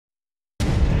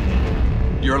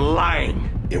You're lying.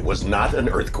 It was not an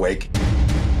earthquake.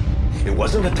 It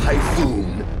wasn't a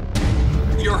typhoon.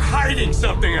 You're hiding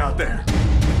something out there.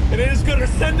 And it is gonna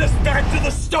send us back to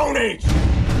the Stone Age.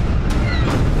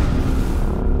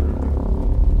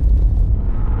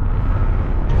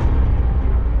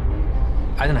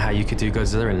 I don't know how you could do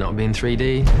Godzilla and not be in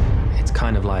 3D. It's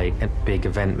kind of like a big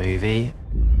event movie.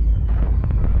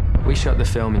 We shot the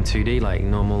film in 2D, like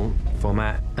normal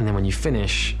format, and then when you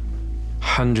finish,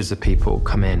 hundreds of people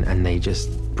come in and they just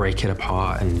break it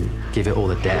apart and give it all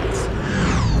the depth.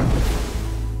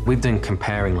 We've done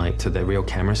comparing like to the real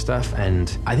camera stuff,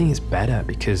 and I think it's better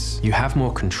because you have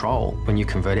more control. When you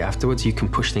convert it afterwards, you can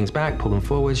push things back, pull them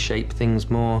forward, shape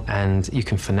things more, and you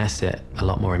can finesse it a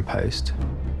lot more in post.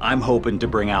 I'm hoping to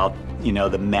bring out,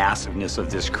 the massiveness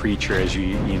of this creature as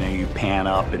you pan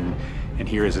up and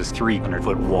here is this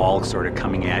 300-foot wall sort of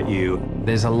coming at you.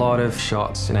 There's a lot of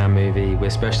shots in our movie,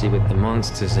 especially with the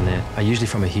monsters in it, are usually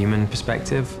from a human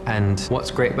perspective. And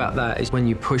what's great about that is when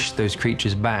you push those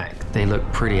creatures back, they look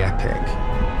pretty epic.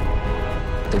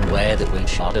 The way that we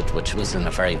shot it, which was in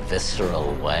a very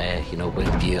visceral way, we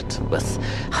imbued with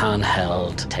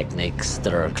handheld techniques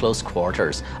that are close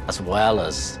quarters, as well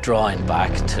as drawing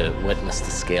back to witness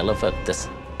the scale of it, this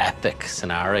epic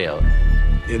scenario.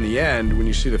 In the end, when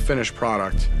you see the finished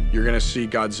product, you're going to see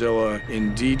Godzilla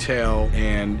in detail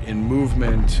and in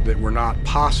movement that were not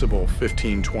possible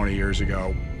 15, 20 years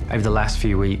ago. Over the last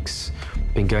few weeks,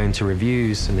 I've been going to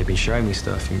reviews and they've been showing me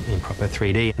stuff in proper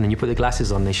 3D. And then you put the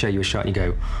glasses on, they show you a shot and you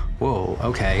go, whoa,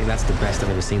 okay, that's the best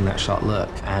I've ever seen that shot look.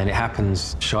 And it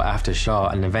happens shot after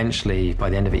shot, and eventually, by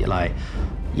the end of it, you're like,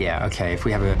 yeah, okay, if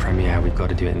we have a premiere, we've got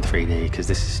to do it in 3D because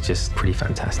this is just pretty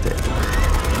fantastic.